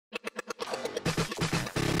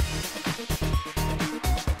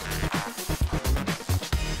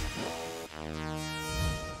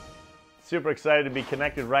super excited to be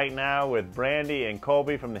connected right now with Brandy and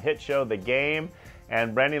Coby from the hit show The Game.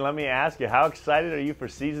 And Brandy, let me ask you, how excited are you for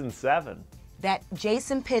season 7? That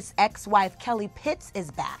Jason Pitt's ex-wife, Kelly Pitts,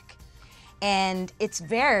 is back. And it's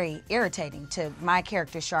very irritating to my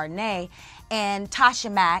character, Chardonnay. And Tasha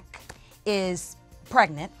Mack is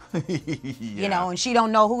pregnant, you know, and she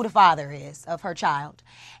don't know who the father is of her child.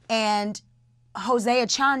 And Hosea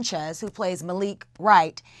Chanchez, who plays Malik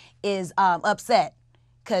Wright, is upset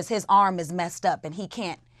because his arm is messed up and he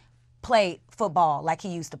can't play football like he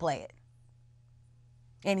used to play it.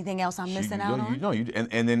 Anything else I'm missing out on?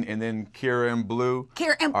 And then Kira and Blue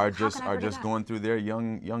are just going through their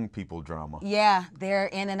young people drama. Yeah, they're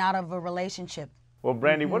in and out of a relationship. Well,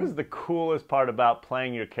 Brandy, what is the coolest part about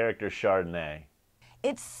playing your character Chardonnay?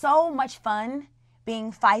 It's so much fun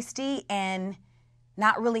being feisty and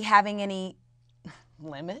not really having any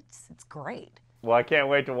limits. It's great. Well, I can't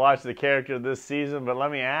wait to watch the character this season, but let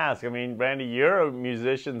me ask, I mean, Brandy, you're a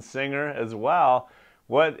musician, singer as well.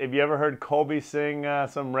 Have you ever heard Coby sing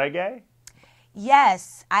some reggae?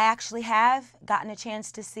 Yes, I actually have gotten a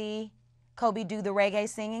chance to see Coby do the reggae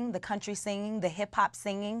singing, the country singing, the hip-hop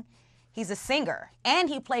singing. He's a singer, and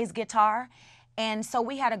he plays guitar, and so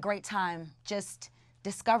we had a great time just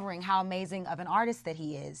discovering how amazing of an artist that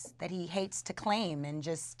he is, that he hates to claim and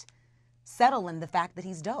just settle in the fact that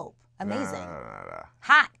he's dope. Amazing.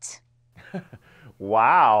 Hot.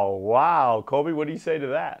 Wow. Coby, what do you say to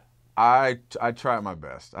that? I try my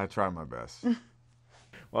best. I try my best.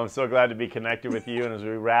 Well, I'm so glad to be connected with you, and as we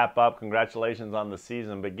wrap up, congratulations on the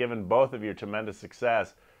season. But given both of your tremendous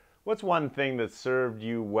success, what's one thing that served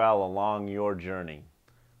you well along your journey?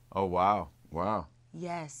 Oh, wow.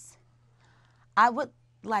 Yes. I would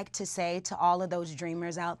like to say to all of those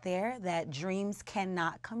dreamers out there that dreams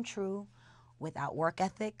cannot come true without work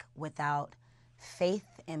ethic, without faith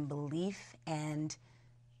and belief, and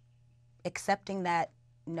accepting that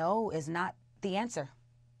no is not the answer.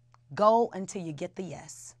 Go until you get the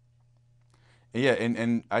yes. Yeah,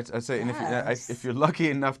 and I'd say, and if you're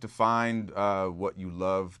lucky enough to find what you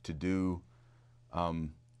love to do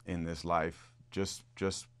in this life, just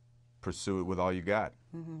pursue it with all you got.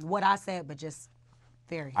 What I said, but just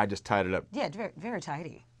very. I just tied it up. Yeah, very, very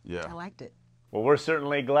tidy. Yeah. I liked it. Well, we're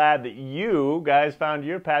certainly glad that you guys found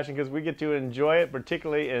your passion because we get to enjoy it,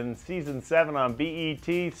 particularly in season 7 on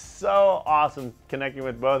BET. So awesome connecting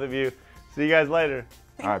with both of you. See you guys later.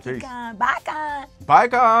 All right, peace. Bye, Con. Bye,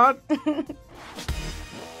 Con.